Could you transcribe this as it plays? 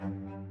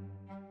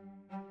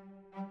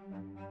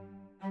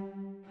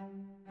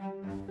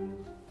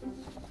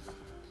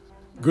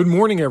Good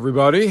morning,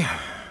 everybody.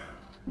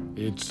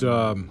 It's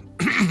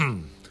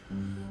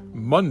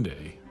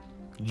Monday,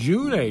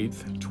 June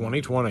 8th,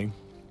 2020.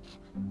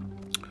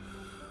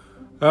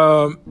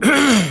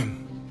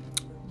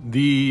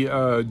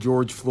 The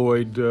George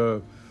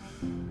Floyd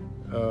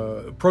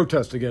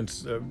protest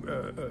against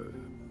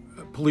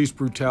police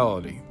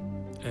brutality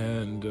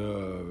and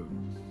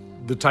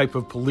the type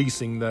of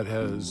policing that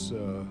has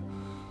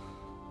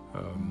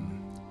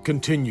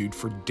continued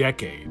for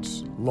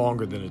decades,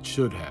 longer than it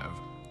should have,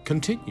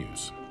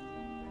 continues.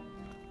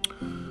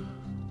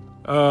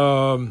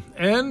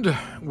 And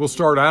we'll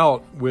start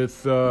out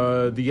with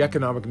the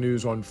economic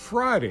news on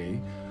Friday,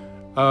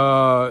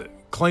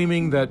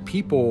 claiming that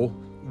people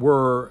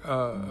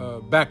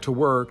were back to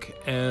work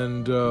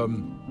and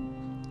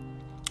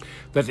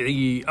that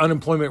the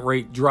unemployment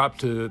rate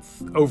dropped to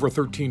over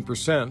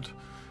 13%.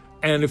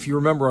 And if you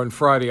remember on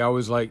Friday, I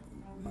was like,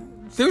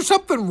 there's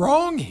something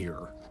wrong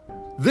here.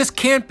 This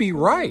can't be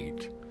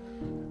right.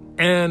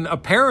 And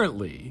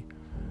apparently,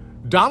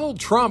 Donald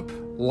Trump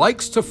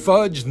likes to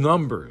fudge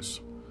numbers.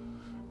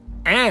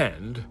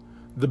 And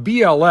the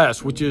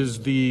BLS, which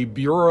is the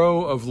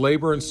Bureau of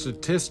Labor and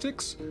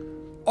Statistics,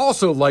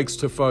 also likes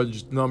to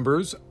fudge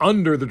numbers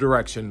under the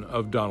direction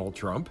of Donald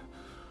Trump.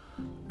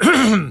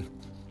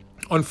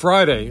 On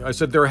Friday, I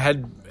said there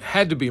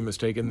had to be a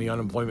mistake in the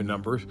unemployment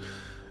numbers.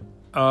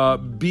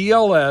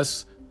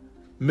 BLS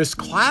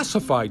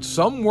misclassified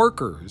some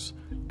workers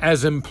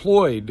as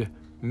employed,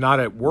 not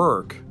at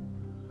work,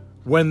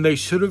 when they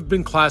should have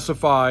been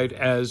classified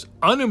as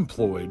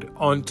unemployed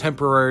on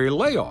temporary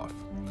layoff.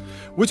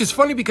 Which is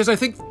funny because I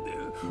think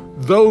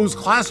those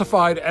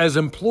classified as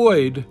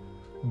employed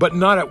but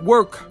not at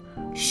work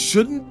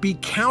shouldn't be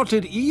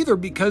counted either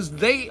because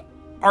they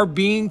are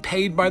being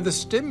paid by the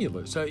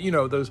stimulus.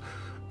 Those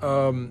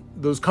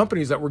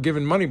companies that were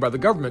given money by the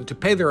government to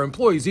pay their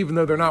employees even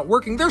though they're not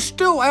working, they're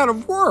still out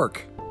of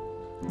work.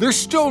 They're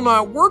still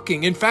not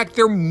working. In fact,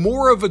 they're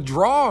more of a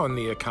draw on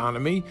the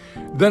economy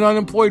than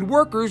unemployed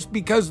workers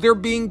because they're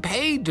being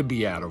paid to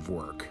be out of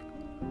work.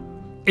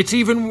 It's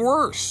even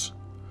worse.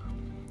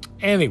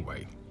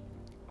 Anyway,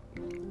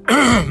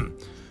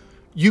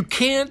 you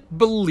can't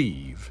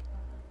believe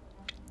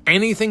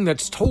anything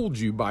that's told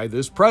you by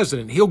this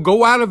president. He'll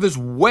go out of his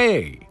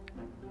way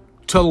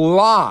to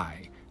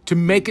lie, to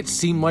make it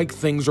seem like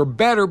things are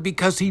better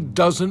because he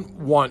doesn't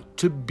want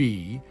to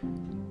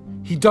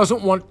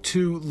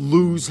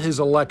lose his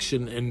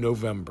election in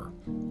November.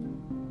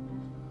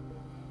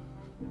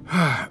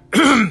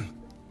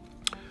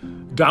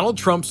 Donald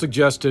Trump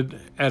suggested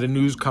at a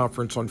news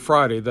conference on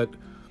Friday that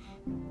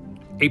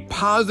a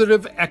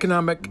positive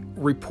economic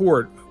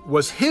report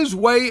was his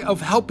way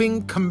of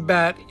helping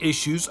combat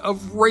issues of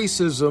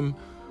racism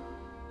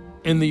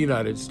in the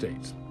United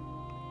States.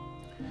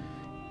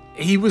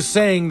 He was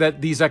saying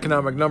that these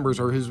economic numbers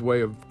are his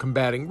way of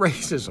combating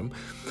racism.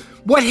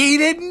 What he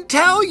didn't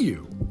tell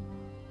you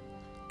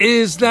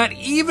is that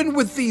even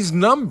with these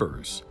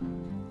numbers,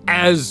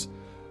 as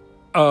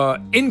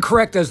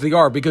incorrect as they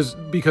are, because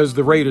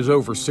the rate is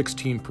over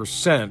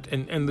 16%,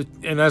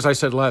 and as I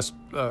said last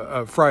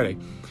Friday,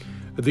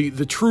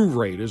 the true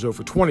rate is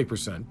over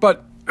 20%.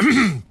 But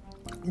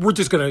we're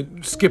just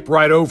going to skip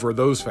right over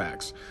those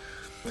facts.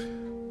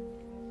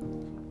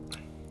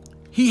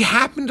 He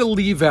happened to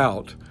leave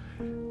out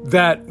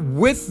that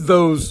with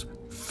those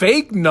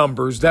fake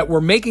numbers that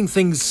were making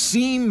things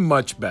seem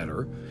much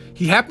better,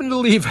 he happened to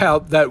leave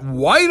out that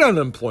white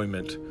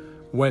unemployment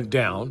went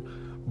down,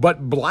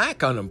 but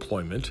black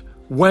unemployment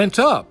went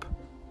up.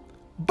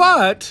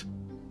 But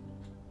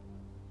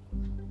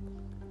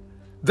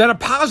that a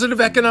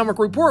positive economic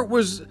report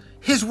was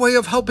his way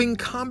of helping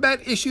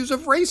combat issues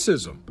of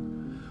racism,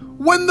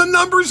 when the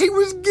numbers he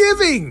was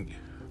giving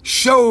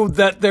showed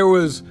that there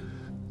was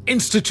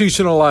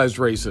institutionalized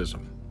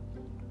racism.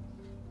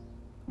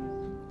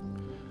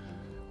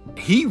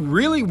 He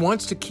really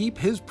wants to keep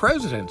his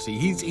presidency.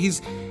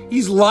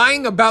 He's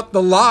lying about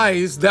the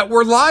lies that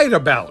were lied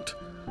about.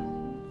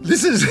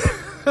 This is,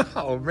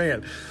 oh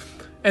man.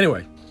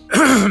 Anyway,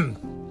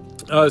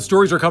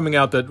 stories are coming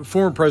out that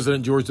former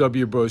President George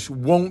W. Bush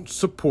won't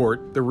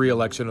support the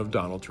re-election of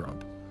Donald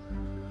Trump,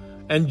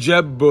 and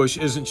Jeb Bush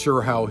isn't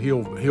sure how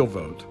he'll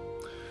vote.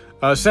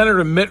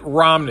 Senator Mitt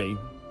Romney.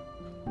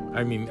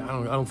 I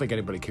don't think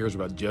anybody cares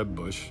about Jeb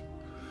Bush.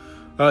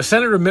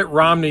 Senator Mitt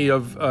Romney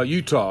of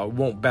Utah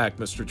won't back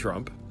Mr.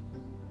 Trump.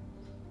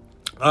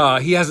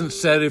 He hasn't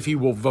said if he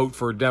will vote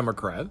for a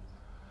Democrat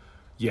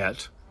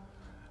yet.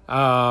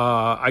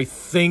 I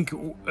think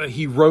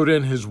he wrote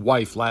in his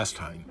wife last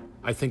time.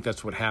 I think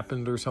that's what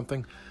happened or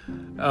something.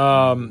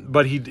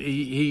 But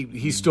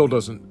he still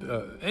doesn't.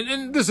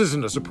 And this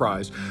isn't a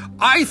surprise.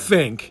 I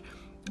think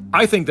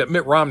that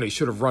Mitt Romney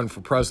should have run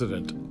for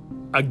president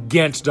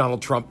against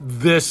Donald Trump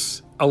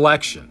this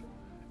election.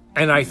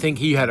 And I think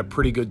he had a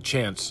pretty good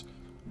chance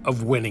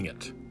of winning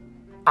it.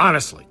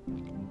 Honestly.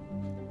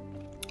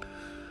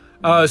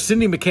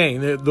 Cindy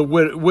McCain, the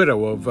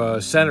widow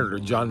of Senator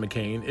John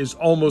McCain, is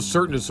almost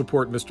certain to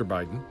support Mr.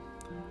 Biden,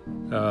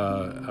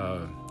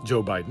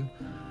 Joe Biden.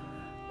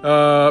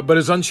 but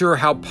is unsure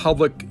how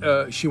public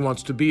she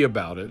wants to be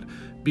about it,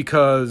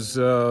 because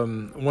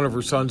one of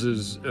her sons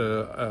is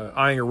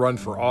eyeing a run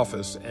for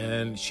office,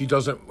 and she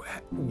doesn't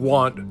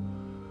want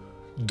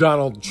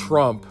Donald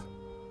Trump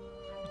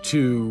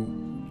to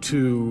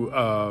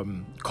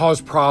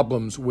cause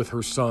problems with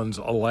her son's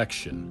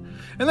election.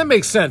 And that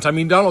makes sense. I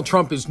mean, Donald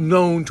Trump is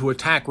known to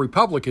attack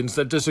Republicans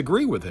that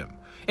disagree with him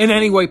in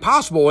any way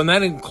possible, and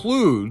that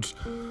includes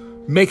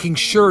making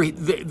sure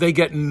they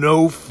get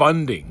no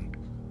funding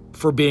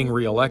for being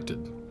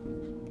reelected.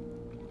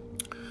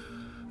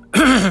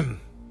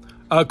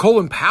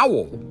 Colin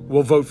Powell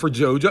will vote for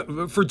Joe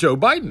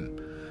Biden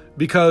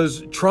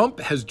because Trump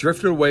has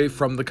drifted away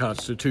from the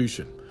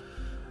Constitution.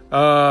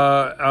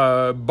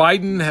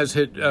 Biden has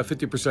hit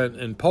 50%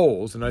 in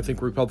polls, and I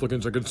think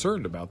Republicans are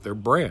concerned about their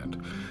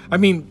brand. I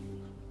mean,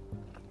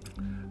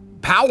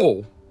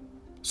 Powell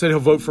said he'll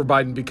vote for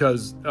Biden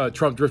because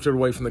Trump drifted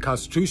away from the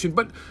Constitution,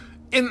 but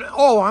in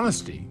all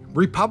honesty,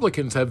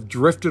 Republicans have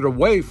drifted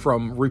away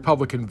from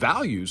Republican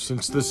values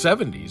since the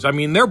 70s. I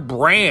mean, their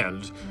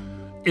brand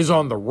is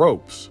on the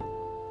ropes.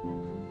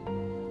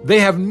 They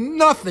have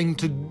nothing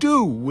to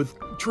do with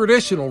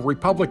traditional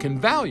Republican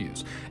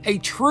values. A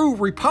true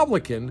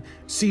Republican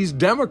sees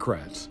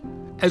Democrats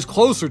as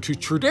closer to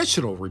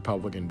traditional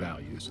Republican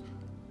values.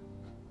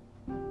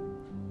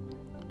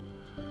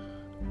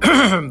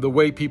 The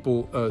way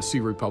people see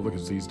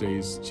Republicans these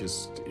days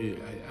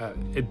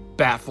it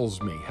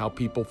baffles me how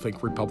people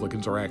think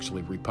Republicans are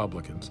actually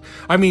Republicans.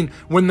 I mean,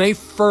 when they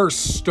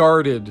first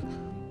started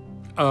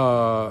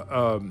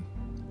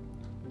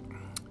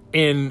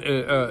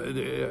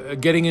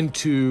getting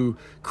into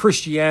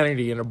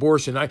Christianity and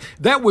abortion,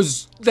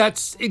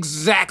 that's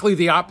exactly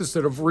the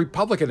opposite of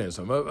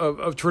republicanism,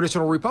 of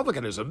traditional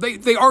republicanism.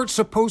 They aren't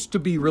supposed to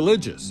be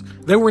religious.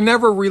 They were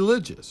never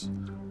religious.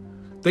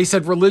 They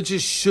said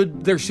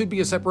there should be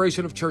a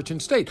separation of church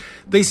and state.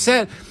 They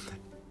said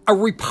a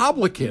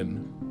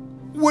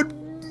Republican would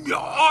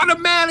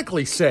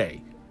automatically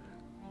say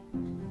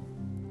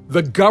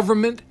the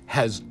government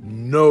has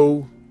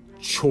no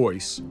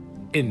choice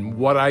in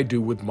what I do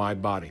with my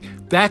body.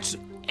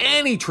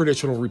 Any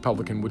traditional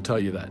Republican would tell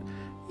you that.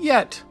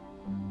 Yet,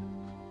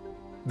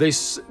 they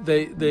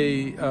side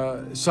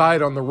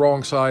on the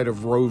wrong side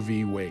of Roe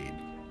v. Wade,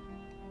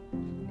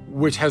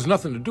 which has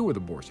nothing to do with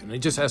abortion. It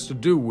just has to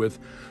do with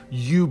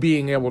you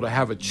being able to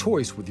have a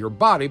choice with your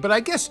body. But I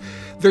guess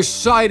they're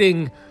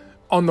siding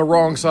on the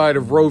wrong side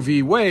of Roe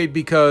v. Wade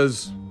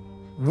because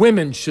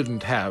women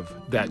shouldn't have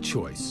that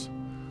choice.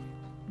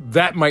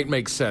 That might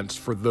make sense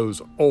for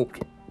those old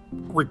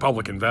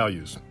Republican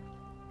values.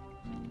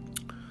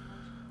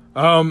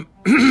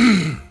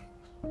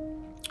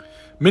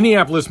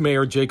 Minneapolis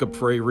Mayor Jacob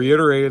Frey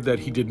reiterated that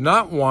he did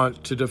not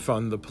want to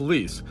defund the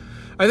police.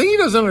 I think he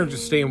doesn't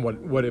understand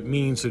what it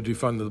means to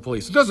defund the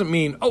police. It doesn't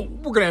mean,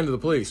 we're going to end the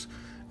police.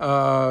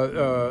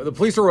 The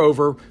police are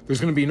over. There's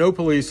going to be no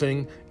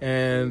policing,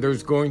 and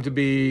there's going to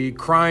be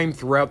crime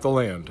throughout the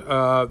land.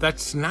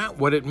 That's not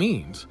what it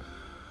means.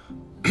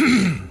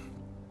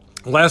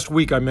 Last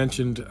week I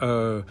mentioned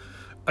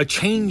a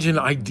change in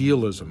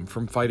idealism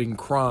from fighting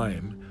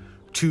crime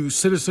to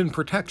citizen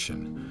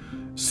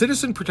protection.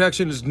 Citizen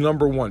protection is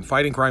number one.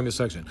 Fighting crime is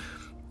second.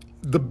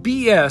 The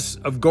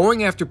BS of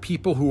going after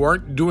people who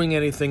aren't doing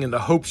anything in the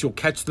hopes you'll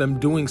catch them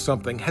doing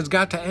something has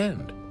got to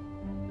end.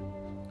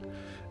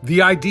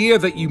 The idea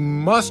that you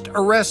must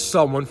arrest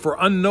someone for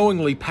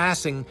unknowingly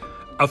passing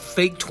a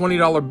fake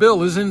 $20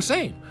 bill is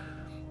insane.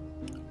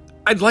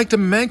 I'd like to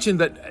mention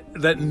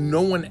that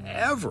no one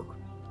ever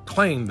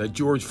claimed that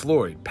George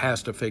Floyd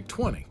passed a fake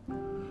 20.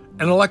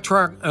 An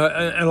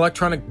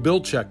electronic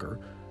bill checker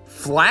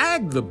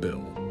flagged the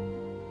bill.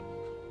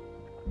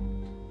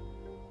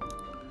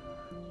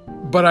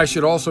 But I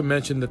should also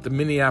mention that the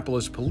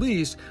Minneapolis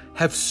police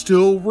have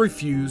still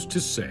refused to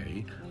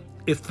say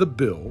if the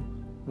bill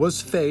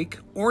was fake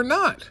or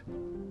not.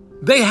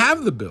 They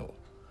have the bill.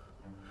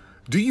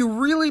 Do you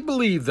really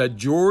believe that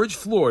George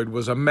Floyd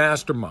was a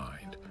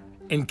mastermind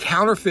in a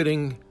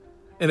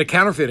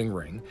counterfeiting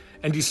ring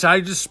and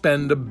decided to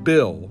spend a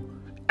bill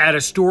at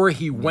a store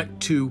he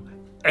went to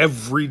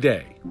every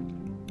day?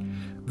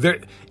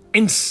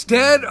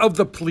 Instead of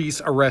the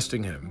police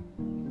arresting him,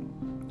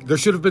 there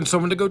should have been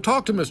someone to go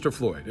talk to Mr.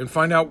 Floyd and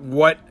find out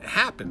what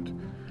happened.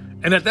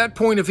 And at that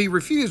point, if he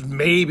refused,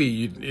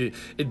 maybe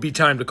it'd be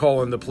time to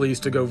call in the police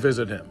to go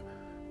visit him.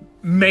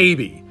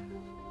 Maybe,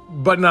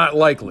 but not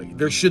likely.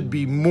 There should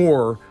be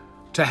more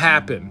to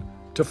happen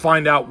to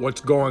find out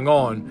what's going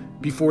on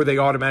before they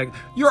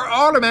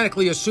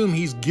automatically assume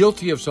he's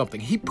guilty of something.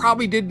 He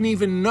probably didn't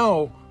even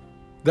know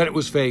that it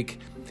was fake,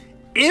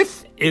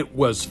 if it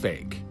was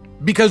fake,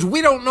 because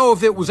we don't know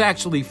if it was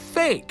actually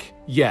fake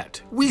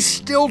yet. We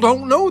still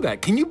don't know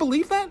that. Can you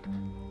believe that?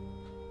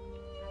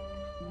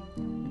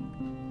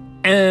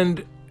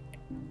 And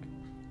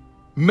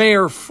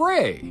Mayor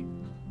Frey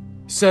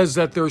says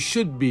that there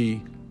should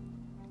be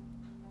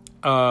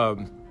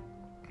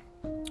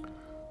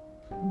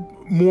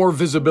more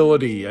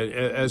visibility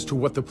as to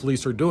what the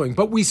police are doing,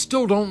 but we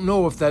still don't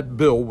know if that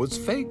bill was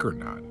fake or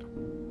not.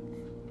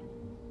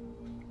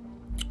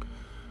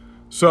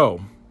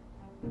 So,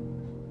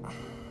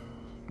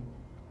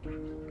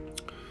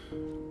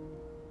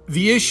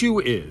 the issue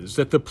is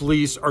that the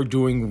police are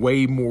doing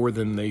way more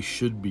than they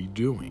should be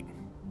doing.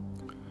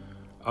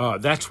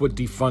 That's what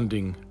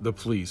defunding the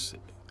police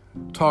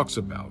talks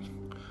about.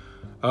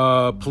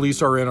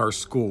 Police are in our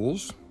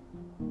schools.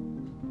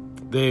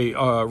 They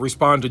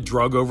respond to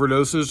drug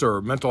overdoses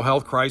or mental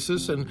health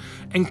crisis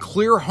and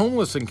clear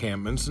homeless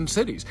encampments in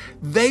cities.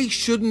 They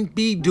shouldn't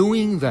be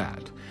doing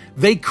that.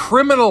 They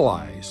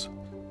criminalize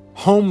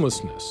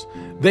homelessness.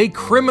 They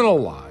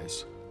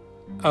criminalize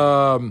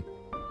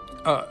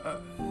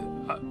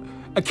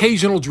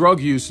occasional drug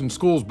use in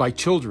schools by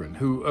children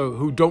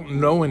who don't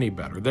know any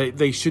better.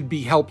 They should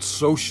be helped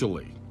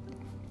socially.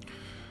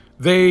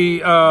 They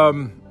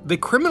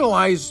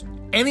criminalize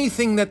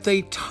anything that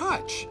they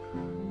touch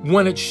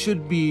when it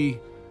should be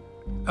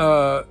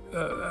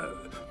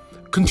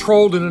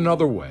controlled in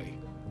another way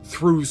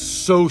through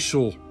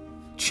social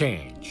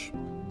change.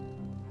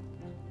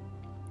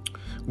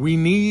 We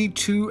need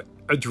to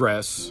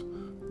address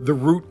the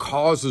root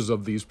causes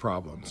of these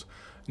problems,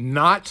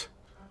 not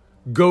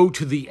go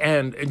to the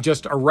end and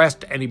just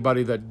arrest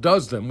anybody that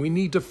does them. We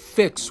need to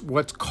fix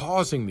what's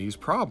causing these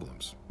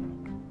problems.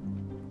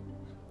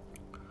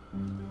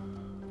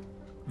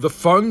 The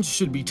funds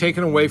should be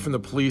taken away from the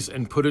police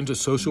and put into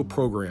social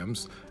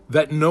programs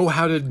that know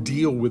how to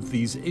deal with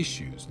these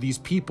issues, these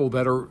people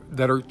that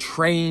are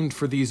trained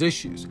for these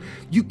issues.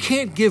 You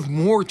can't give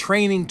more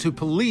training to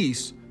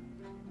police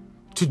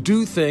to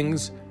do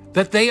things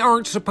that they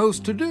aren't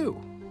supposed to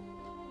do.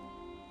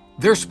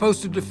 They're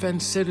supposed to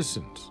defend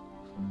citizens.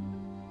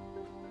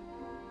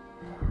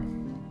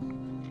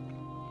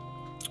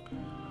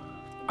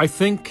 I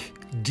think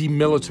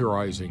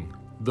demilitarizing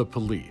the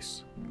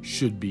police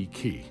should be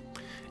key.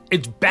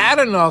 It's bad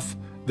enough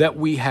that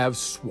we have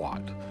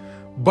SWAT,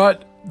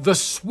 but the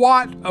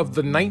SWAT of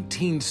the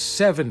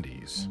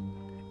 1970s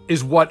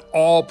is what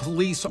all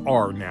police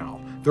are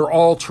now. They're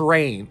all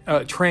trained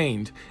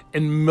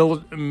in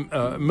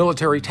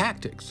military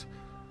tactics.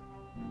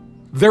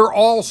 They're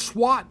all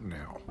SWAT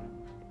now.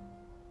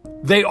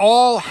 They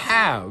all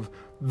have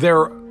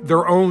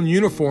their own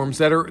uniforms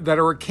that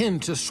are akin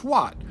to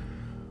SWAT,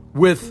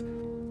 with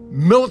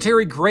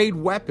military-grade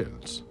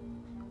weapons,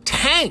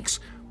 tanks.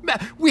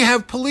 We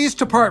have police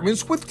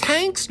departments with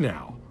tanks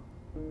now.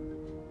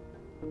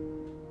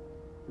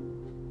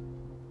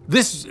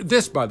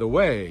 This, by the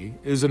way,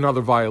 is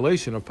another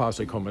violation of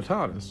Posse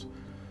Comitatus,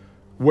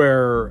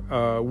 where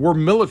we're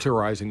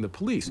militarizing the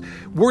police.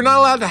 We're not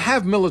allowed to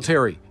have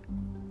military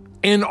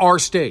in our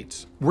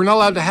states. We're not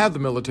allowed to have the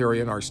military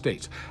in our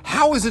states.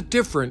 How is it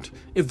different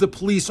if the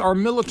police are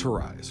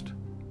militarized?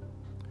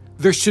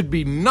 There should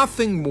be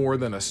nothing more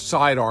than a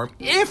sidearm,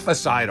 if a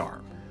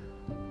sidearm.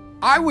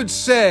 I would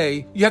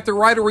say you have to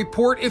write a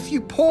report if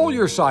you pull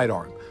your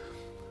sidearm.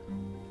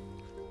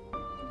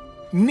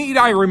 Need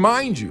I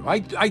remind you, I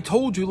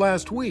told you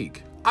last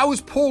week, I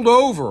was pulled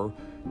over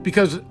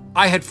because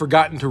I had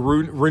forgotten to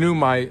renew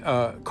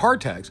my car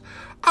tags.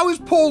 I was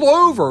pulled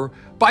over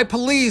by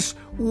police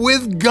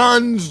with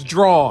guns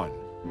drawn.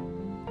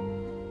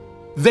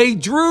 They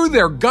drew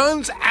their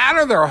guns out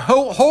of their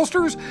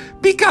holsters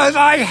because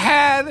I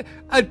had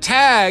a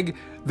tag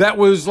that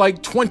was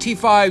like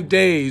 25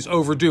 days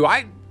overdue.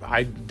 I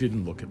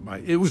didn't look at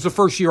it was the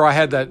first year I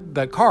had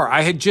that car.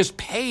 I had just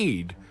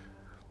paid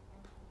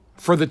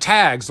for the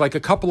tags like a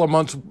couple of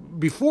months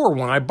before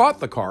when I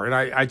bought the car. And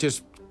I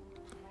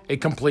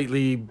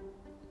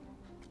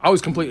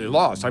was completely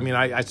lost. I mean,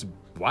 I said,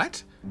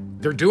 what?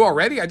 They're due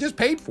already? I just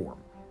paid for them.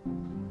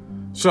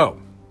 So,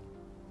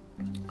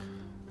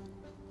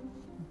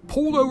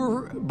 pulled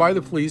over by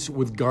the police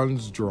with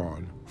guns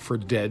drawn for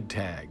dead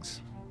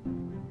tags.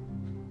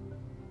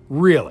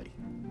 Really?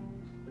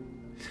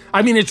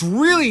 I mean, it's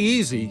really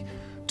easy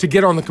to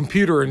get on the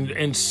computer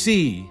and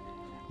see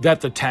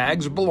that the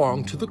tags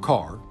belong to the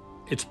car.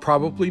 It's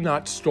probably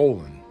not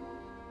stolen.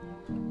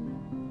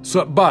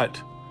 So,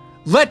 but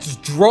let's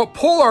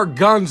pull our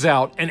guns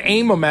out and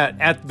aim them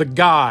at the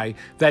guy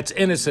that's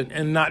innocent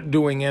and not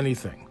doing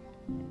anything.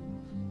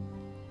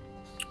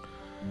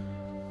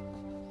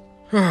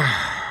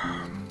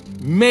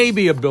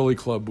 Maybe a billy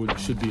club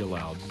should be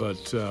allowed,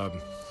 but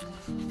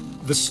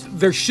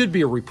there should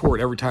be a report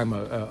every time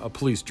a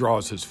police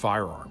draws his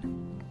firearm.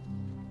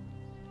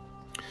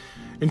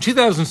 In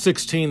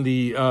 2016,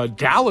 the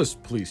Dallas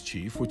police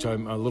chief, which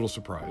I'm a little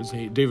surprised,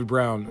 David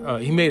Brown,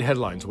 he made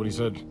headlines when he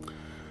said,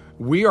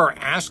 "We are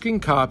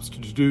asking cops to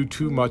do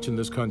too much in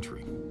this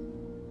country."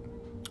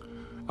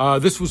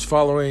 This was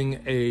following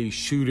a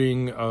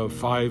shooting of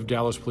 5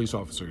 Dallas police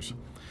officers.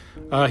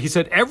 He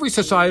said, "Every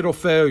societal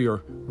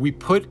failure, we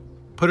put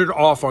it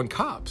off on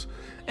cops."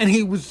 And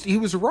he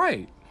was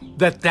right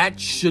that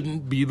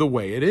shouldn't be the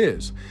way it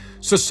is.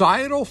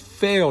 Societal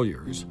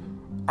failures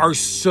are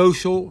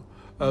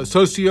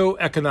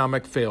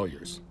socioeconomic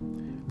failures.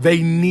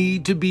 They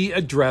need to be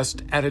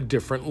addressed at a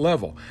different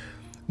level.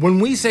 When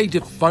we say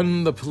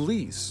defund the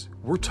police,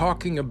 we're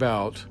talking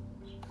about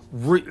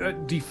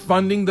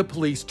defunding the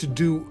police to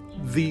do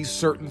these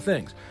certain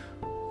things.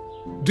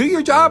 Do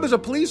your job as a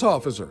police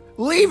officer.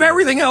 Leave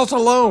everything else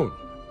alone.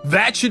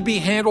 That should be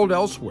handled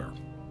elsewhere.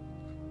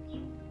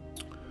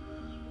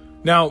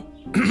 Now,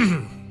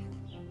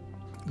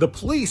 the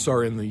police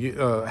are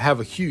have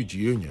a huge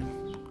union.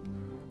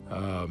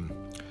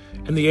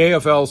 And the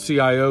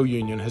AFL-CIO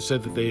union has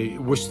said that they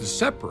wish to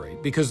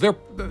separate because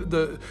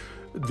the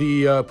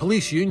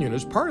police union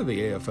is part of the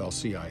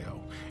AFL-CIO.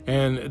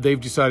 And they've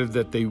decided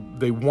that they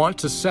want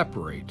to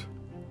separate.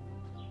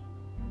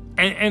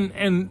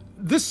 And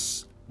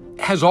this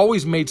has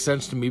always made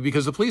sense to me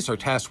because the police are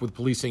tasked with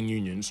policing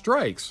union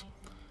strikes.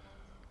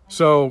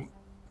 So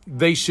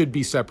they should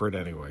be separate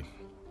anyway.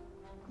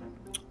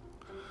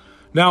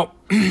 Now,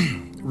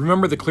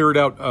 remember the cleared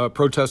out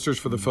protesters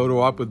for the photo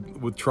op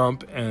with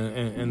Trump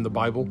and the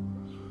Bible?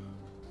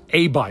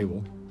 A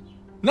Bible.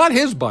 Not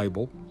his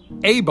Bible.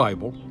 A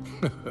Bible.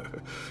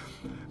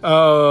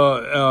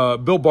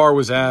 Bill Barr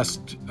was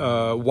asked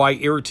why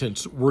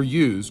irritants were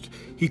used.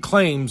 He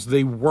claims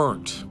they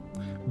weren't.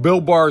 Bill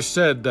Barr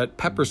said that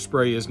pepper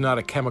spray is not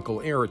a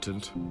chemical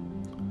irritant.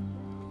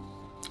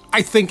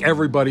 I think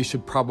everybody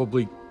should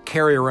probably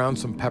carry around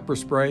some pepper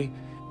spray.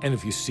 And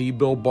if you see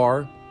Bill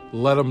Barr,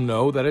 let him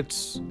know that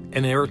it's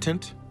an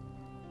irritant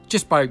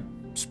just by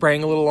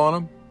spraying a little on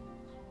him.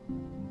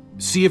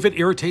 See if it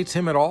irritates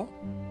him at all.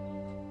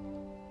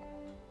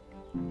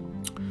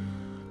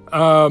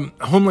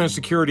 Homeland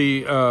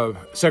Security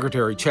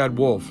Secretary Chad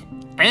Wolf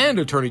and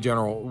Attorney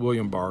General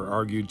William Barr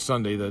argued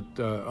Sunday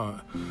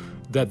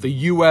that the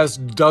U.S.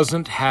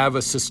 doesn't have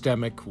a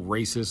systemic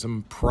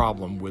racism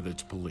problem with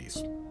its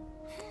police.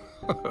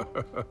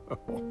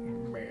 Oh,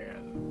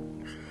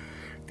 man.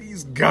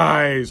 These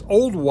guys,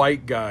 old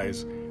white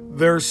guys,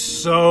 they're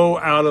so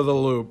out of the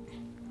loop.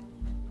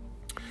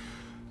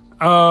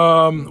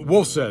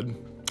 Wolf said,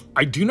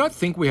 I do not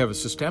think we have a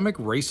systemic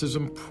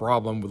racism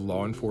problem with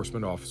law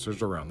enforcement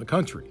officers around the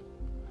country.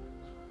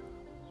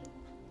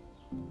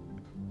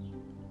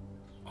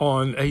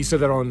 He said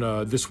that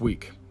on This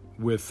Week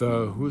with,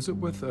 who is it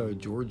with?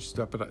 George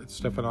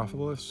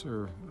Stephanopoulos?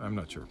 Or I'm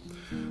not sure.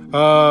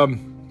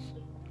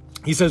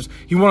 He says,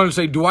 he wanted to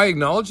say, do I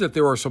acknowledge that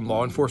there are some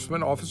law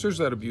enforcement officers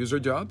that abuse their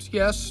jobs?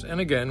 Yes, and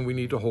again, we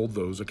need to hold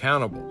those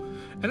accountable.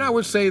 And I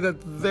would say that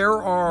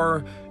there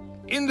are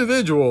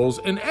individuals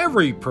in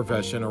every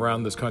profession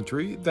around this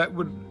country that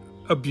would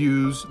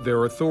abuse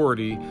their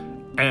authority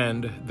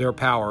and their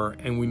power,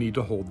 and we need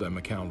to hold them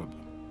accountable.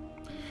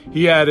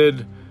 He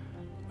added,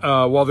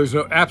 while there's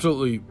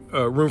absolutely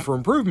room for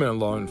improvement in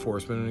law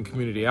enforcement and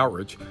community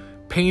outreach,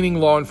 painting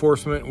law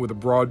enforcement with a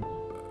broad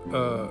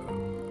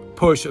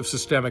push of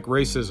systemic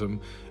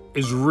racism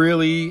is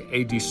really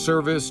a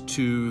disservice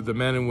to the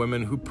men and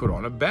women who put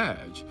on a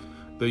badge,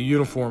 the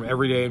uniform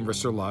every day and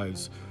risk their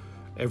lives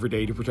every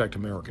day to protect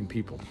American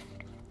people.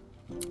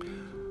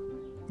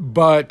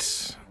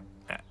 But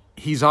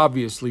he's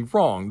obviously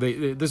wrong.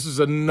 This is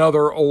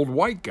another old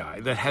white guy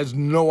that has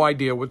no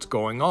idea what's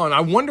going on. I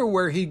wonder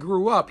where he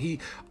grew up. He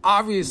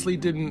obviously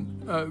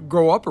didn't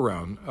grow up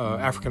around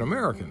African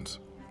Americans.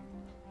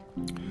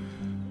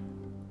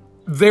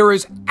 There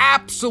is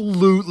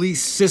absolutely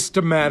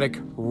systematic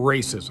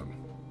racism.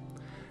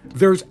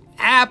 There's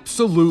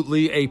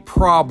absolutely a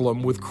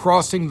problem with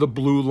crossing the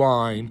blue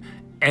line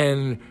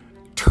and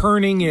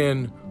turning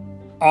in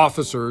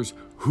officers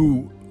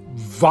who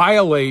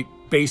violate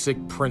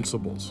basic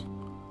principles.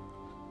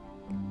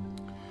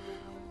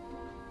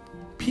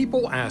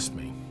 People ask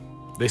me,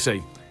 they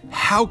say,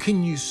 how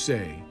can you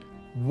say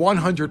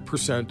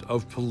 100%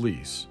 of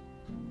police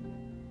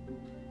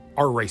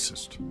are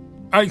racist?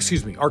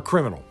 Are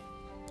criminal?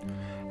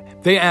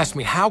 They ask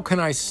me, how can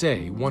I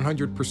say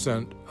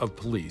 100% of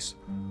police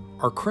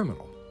are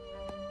criminal?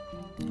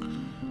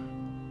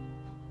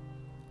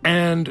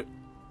 And,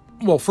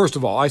 well, first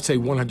of all, I say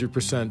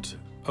 100%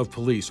 of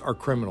police are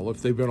criminal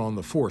if they've been on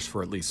the force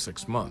for at least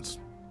 6 months.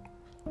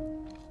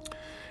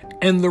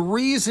 And the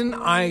reason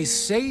I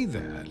say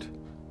that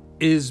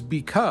is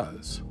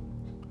because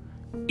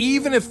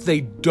even if they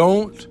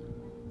don't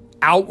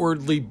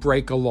outwardly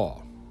break a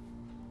law,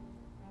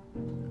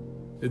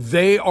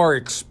 they are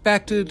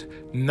expected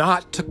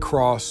not to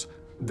cross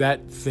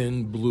that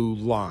thin blue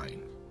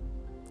line,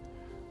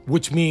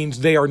 which means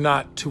they are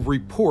not to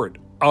report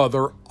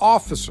other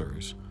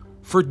officers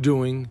for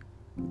doing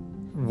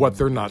what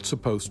they're not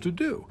supposed to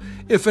do.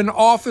 If an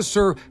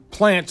officer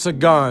plants a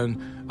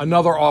gun,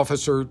 another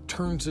officer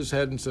turns his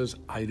head and says,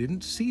 I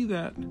didn't see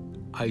that.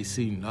 I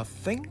see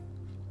nothing.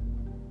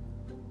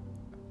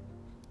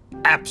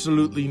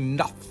 Absolutely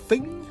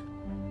nothing.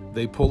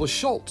 They pull a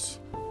Schultz.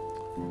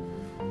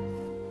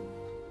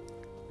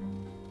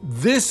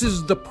 This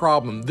is the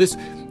problem.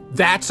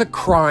 That's a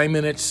crime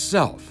in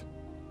itself.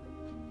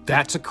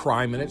 That's a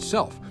crime in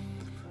itself.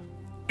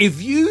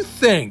 If you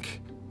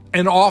think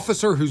an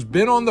officer who's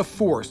been on the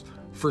force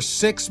for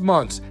 6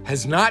 months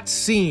has not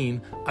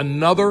seen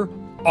another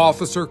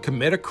officer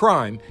commit a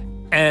crime,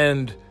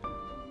 and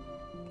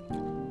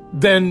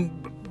then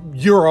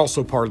you're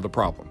also part of the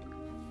problem.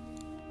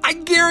 I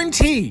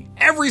guarantee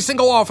every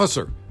single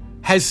officer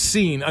has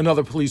seen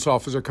another police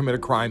officer commit a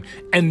crime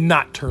and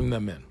not turned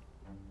them in.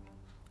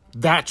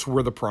 That's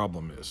where the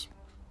problem is.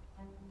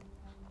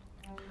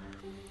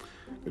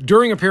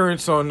 During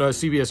appearance on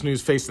CBS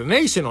News Face the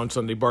Nation on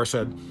Sunday, Barr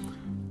said,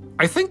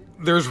 "I think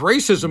there's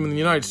racism in the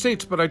United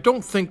States, but I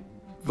don't think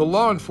the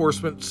law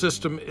enforcement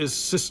system is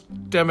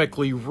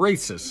systemically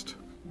racist."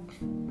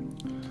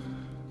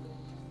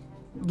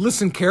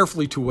 Listen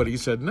carefully to what he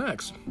said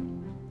next.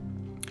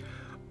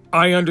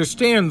 "I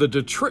understand the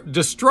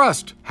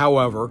distrust,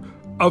 however,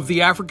 of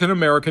the African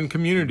American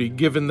community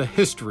given the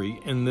history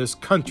in this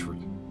country."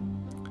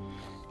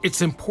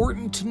 It's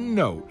important to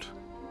note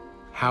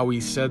how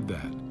he said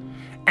that.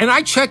 And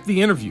I checked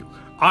the interview.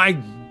 I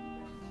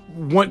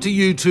went to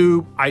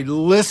YouTube. I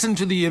listened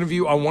to the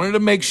interview. I wanted to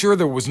make sure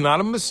there was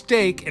not a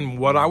mistake in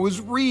what I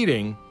was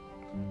reading.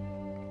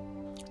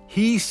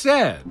 He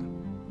said,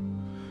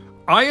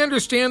 "I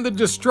understand the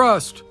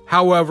distrust,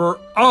 however,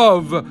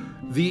 of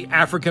the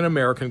African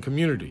American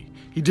community."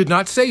 He did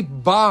not say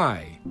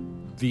by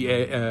the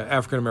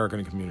African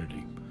American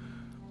community.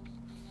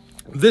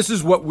 This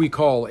is what we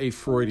call a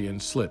Freudian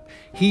slip.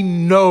 He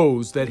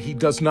knows that he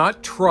does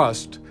not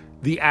trust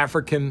the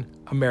African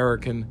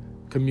American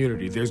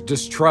community. There's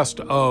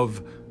distrust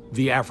of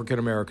the African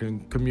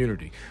American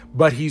community.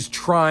 But he's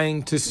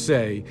trying to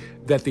say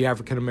that the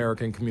African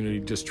American community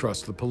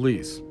distrusts the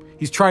police.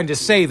 He's trying to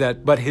say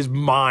that, but his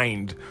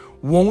mind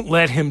won't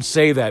let him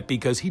say that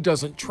because he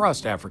doesn't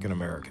trust African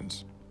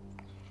Americans.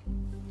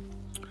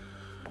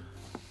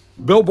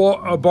 Bill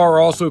Barr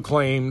also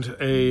claimed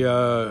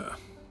a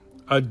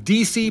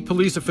D.C.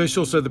 police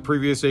official said the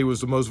previous day was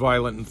the most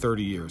violent in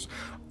 30 years.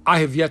 I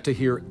have yet to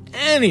hear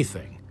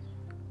anything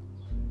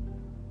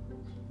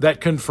that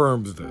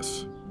confirms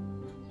this.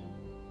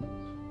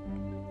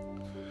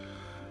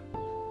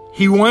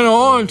 He went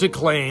on to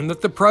claim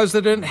that the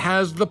president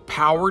has the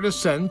power to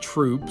send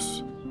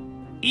troops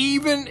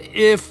even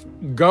if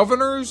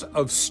governors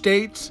of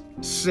states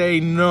say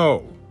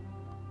no,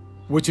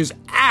 which is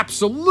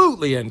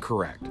absolutely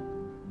incorrect.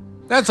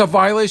 That's a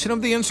violation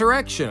of the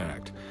Insurrection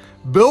Act.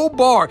 Bill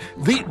Barr,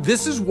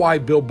 this is why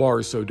Bill Barr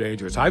is so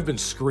dangerous. I've been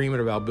screaming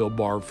about Bill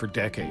Barr for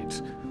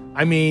decades.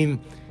 I mean,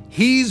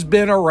 he's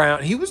been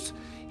around. He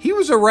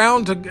was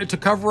around to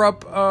cover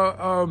up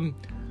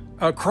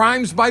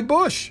crimes by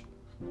Bush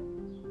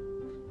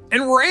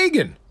and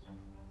Reagan.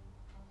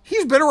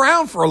 He's been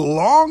around for a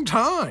long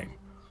time.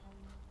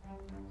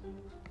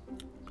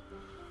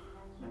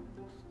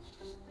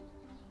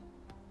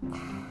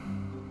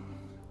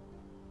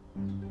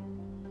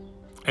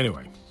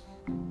 Anyway.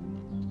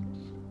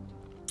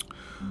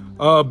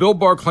 Bill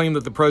Barr claimed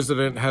that the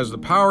president has the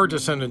power to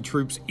send in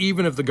troops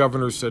even if the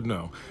governor said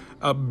no.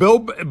 Bill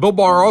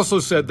Barr also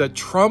said that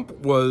Trump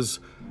was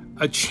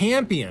a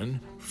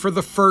champion for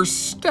the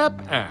First Step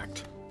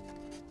Act.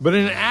 But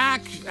in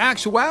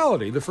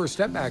actuality, the First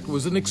Step Act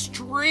was an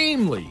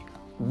extremely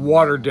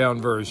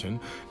watered-down version.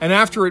 And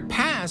after it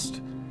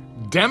passed,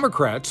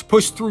 Democrats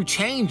pushed through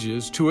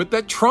changes to it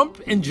that Trump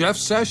and Jeff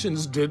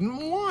Sessions didn't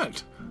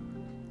want.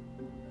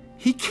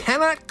 He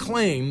cannot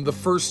claim the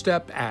First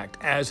Step Act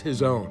as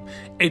his own.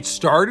 It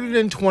started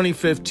in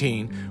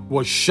 2015,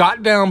 was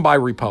shot down by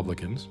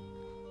Republicans,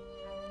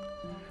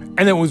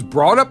 and it was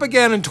brought up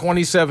again in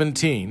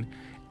 2017,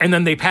 and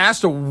then they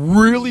passed a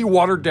really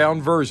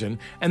watered-down version,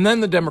 and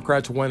then the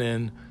Democrats went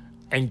in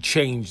and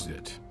changed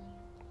it.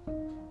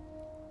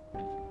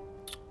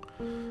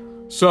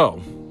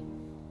 So,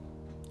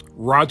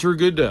 Roger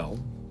Goodell,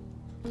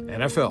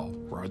 NFL,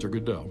 Roger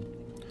Goodell,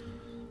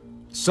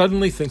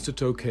 suddenly thinks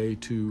it's okay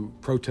to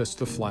protest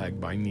the flag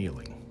by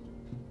kneeling.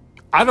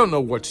 I don't know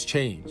what's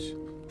changed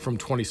from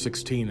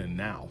 2016 and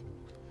now,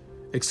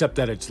 except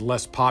that it's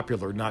less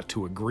popular not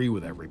to agree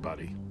with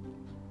everybody.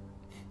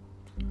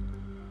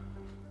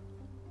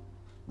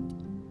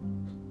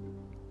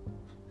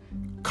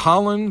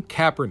 Colin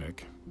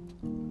Kaepernick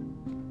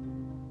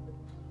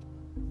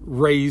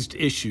raised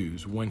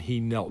issues when he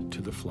knelt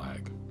to the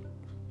flag.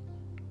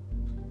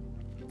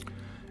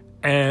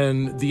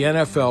 And the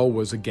NFL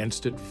was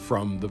against it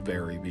from the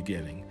very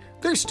beginning.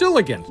 They're still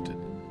against it.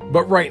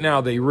 But right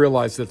now they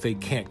realize that they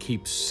can't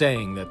keep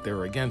saying that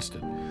they're against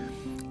it.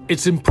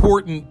 It's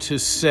important to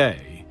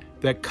say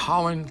that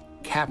Colin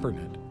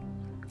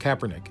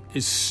Kaepernick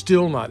is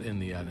still not in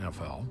the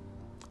NFL.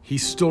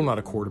 He's still not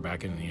a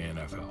quarterback in the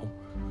NFL.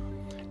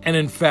 And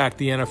in fact,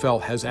 the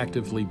NFL has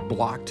actively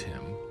blocked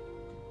him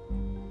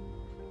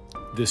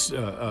this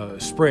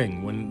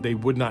spring when they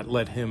would not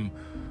let him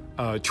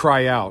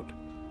try out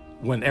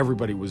when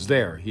everybody was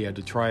there. He had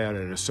to try out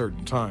at a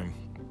certain time.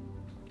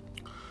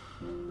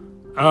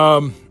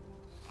 And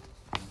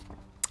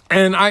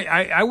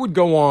I would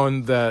go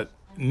on that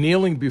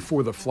kneeling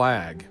before the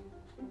flag,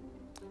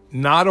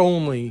 not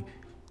only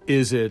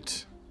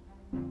should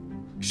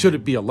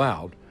it be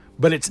allowed,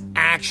 but it's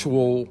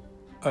actual,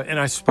 and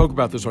I spoke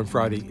about this on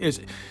Friday,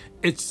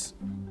 it's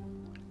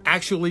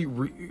actually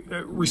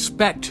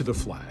respect to the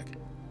flag.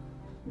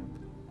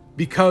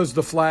 Because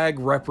the flag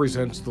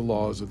represents the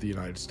laws of the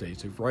United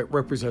States. It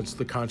represents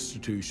the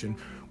Constitution,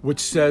 which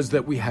says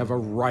that we have a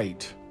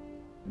right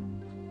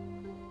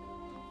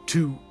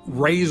to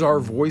raise our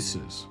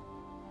voices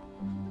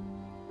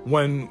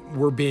when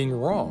we're being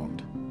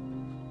wronged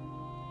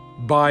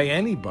by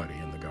anybody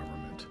in the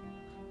government.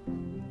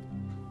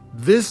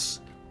 This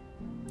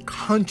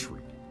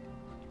country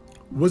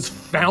was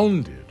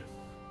founded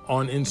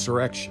on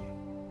insurrection.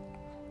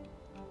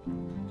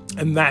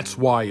 And that's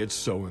why it's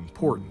so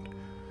important.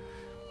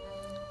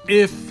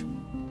 If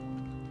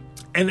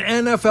an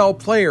NFL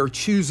player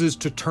chooses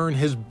to turn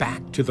his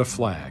back to the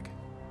flag,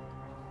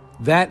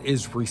 that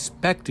is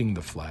respecting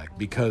the flag,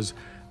 because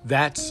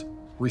that's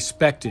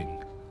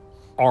respecting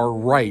our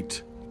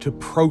right to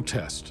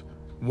protest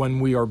when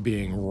we are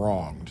being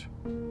wronged.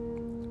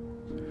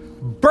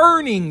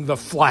 Burning the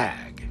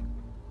flag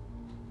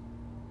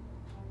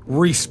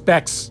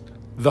respects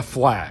the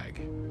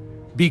flag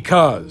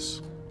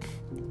because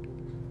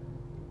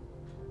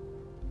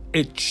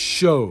it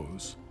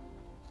shows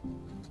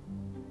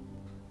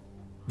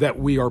that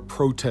we are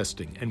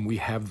protesting and we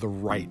have the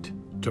right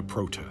to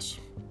protest.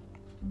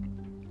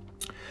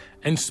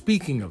 And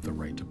speaking of the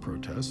right to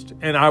protest,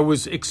 and I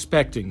was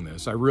expecting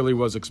this, I really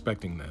was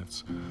expecting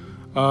this,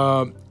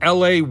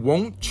 LA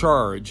won't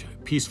charge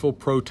peaceful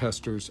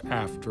protesters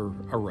after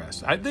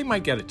arrest. They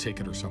might get a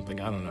ticket or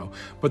something, I don't know,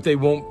 but they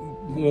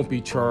won't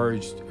be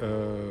charged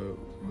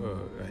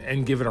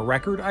and given a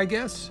record, I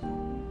guess.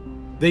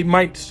 They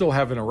might still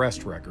have an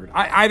arrest record.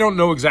 I don't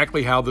know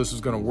exactly how this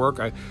is going to work.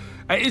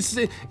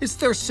 It's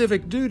their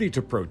civic duty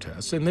to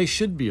protest, and they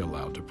should be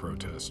allowed to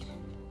protest.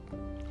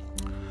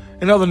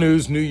 In other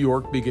news, New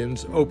York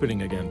begins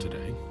opening again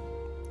today.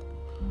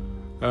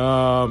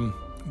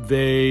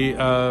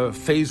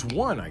 Phase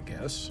 1, I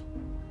guess.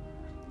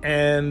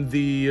 And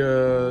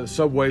the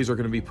subways are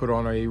going to be put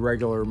on a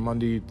regular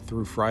Monday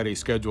through Friday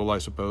schedule, I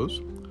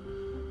suppose.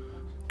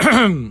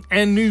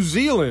 And New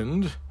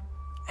Zealand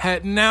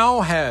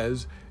now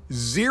has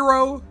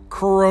 0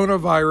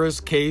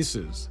 coronavirus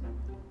cases.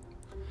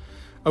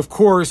 Of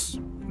course,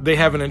 they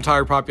have an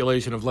entire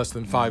population of less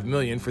than 5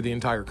 million for the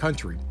entire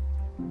country.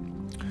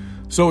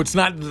 So it's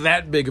not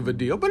that big of a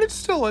deal, but it's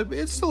still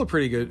a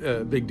pretty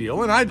good big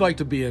deal. And I'd like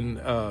to be in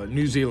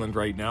New Zealand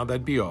right now.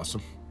 That'd be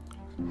awesome.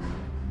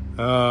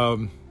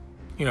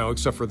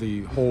 Except for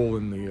the hole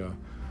in the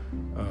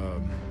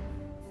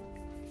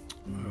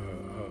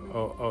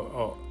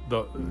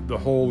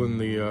hole in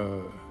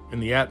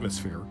the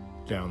atmosphere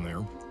down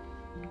there.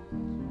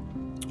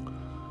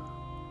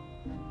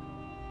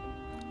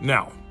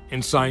 Now,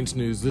 in Science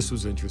News, this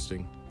was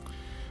interesting.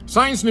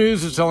 Science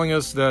News is telling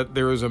us that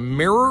there is a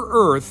mirror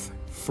Earth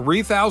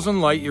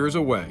 3,000 light years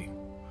away.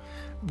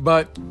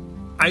 But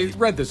I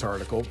read this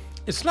article.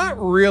 It's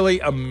not really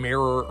a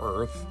mirror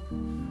Earth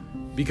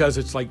because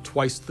it's like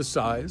twice the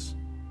size,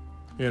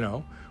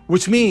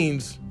 which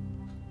means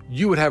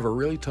you would have a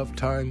really tough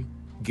time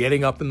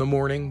getting up in the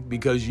morning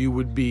because you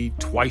would be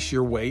twice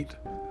your weight.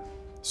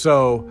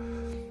 So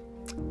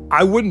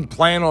I wouldn't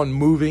plan on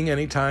moving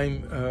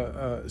anytime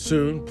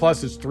soon.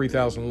 Plus, it's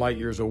 3,000 light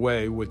years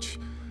away, which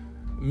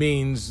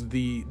means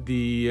the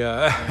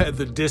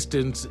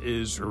distance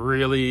is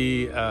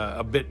really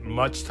a bit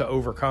much to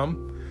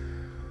overcome.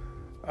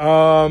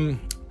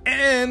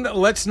 And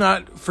let's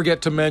not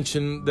forget to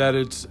mention that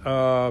it's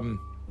in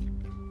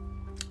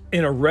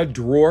a red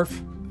dwarf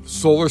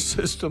solar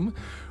system,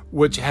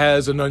 which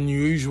has an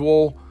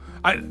unusual...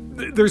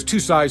 there's two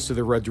sides to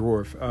the red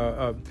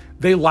dwarf.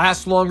 They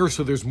last longer,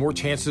 so there's more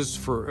chance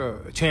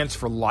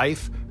for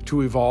life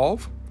to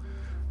evolve.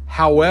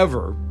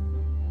 However,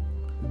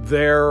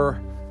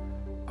 there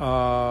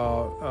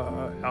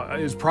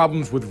is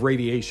problems with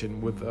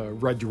radiation with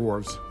red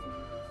dwarfs.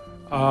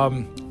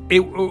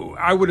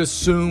 I would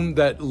assume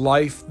that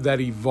life that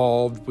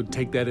evolved would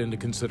take that into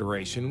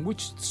consideration,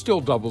 which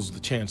still doubles the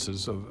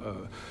chances of,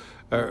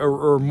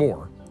 or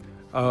more,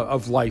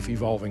 of life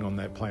evolving on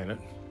that planet.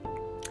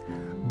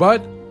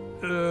 But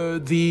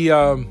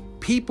the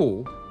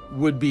people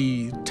would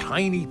be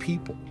tiny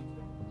people,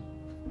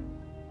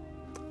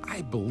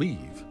 I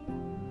believe,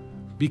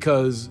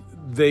 because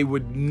they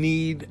would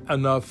need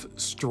enough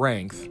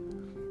strength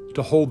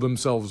to hold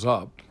themselves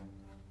up.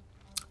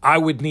 I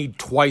would need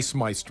twice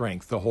my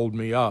strength to hold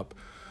me up.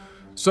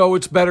 So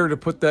it's better to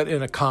put that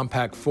in a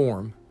compact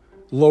form,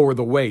 lower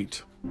the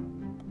weight.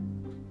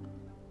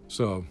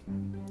 So,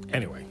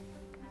 anyway,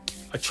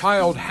 a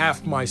child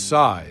half my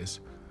size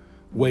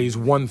weighs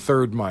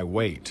 1/3 my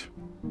weight.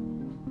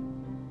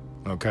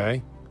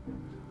 Okay?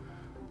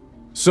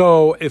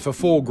 So if a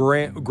full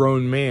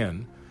grown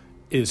man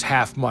is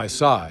half my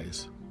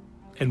size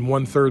and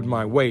 1/3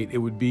 my weight, it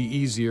would be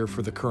easier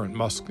for the current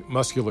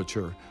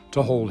musculature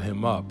to hold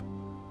him up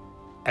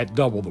at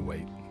double the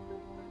weight.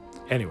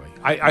 Anyway,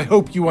 I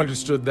hope you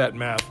understood that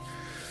math.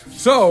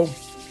 So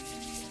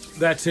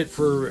that's it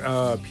for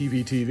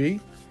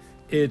PVTV.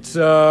 It's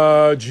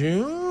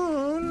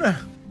June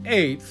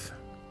 8th.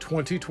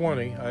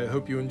 2020. I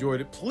hope you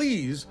enjoyed it.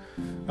 Please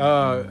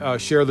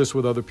share this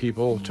with other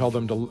people. Tell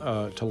them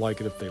to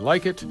like it if they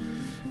like it.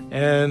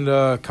 And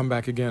come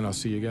back again. I'll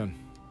see you again.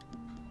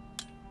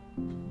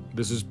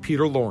 This is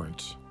Peter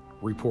Lawrence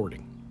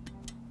reporting.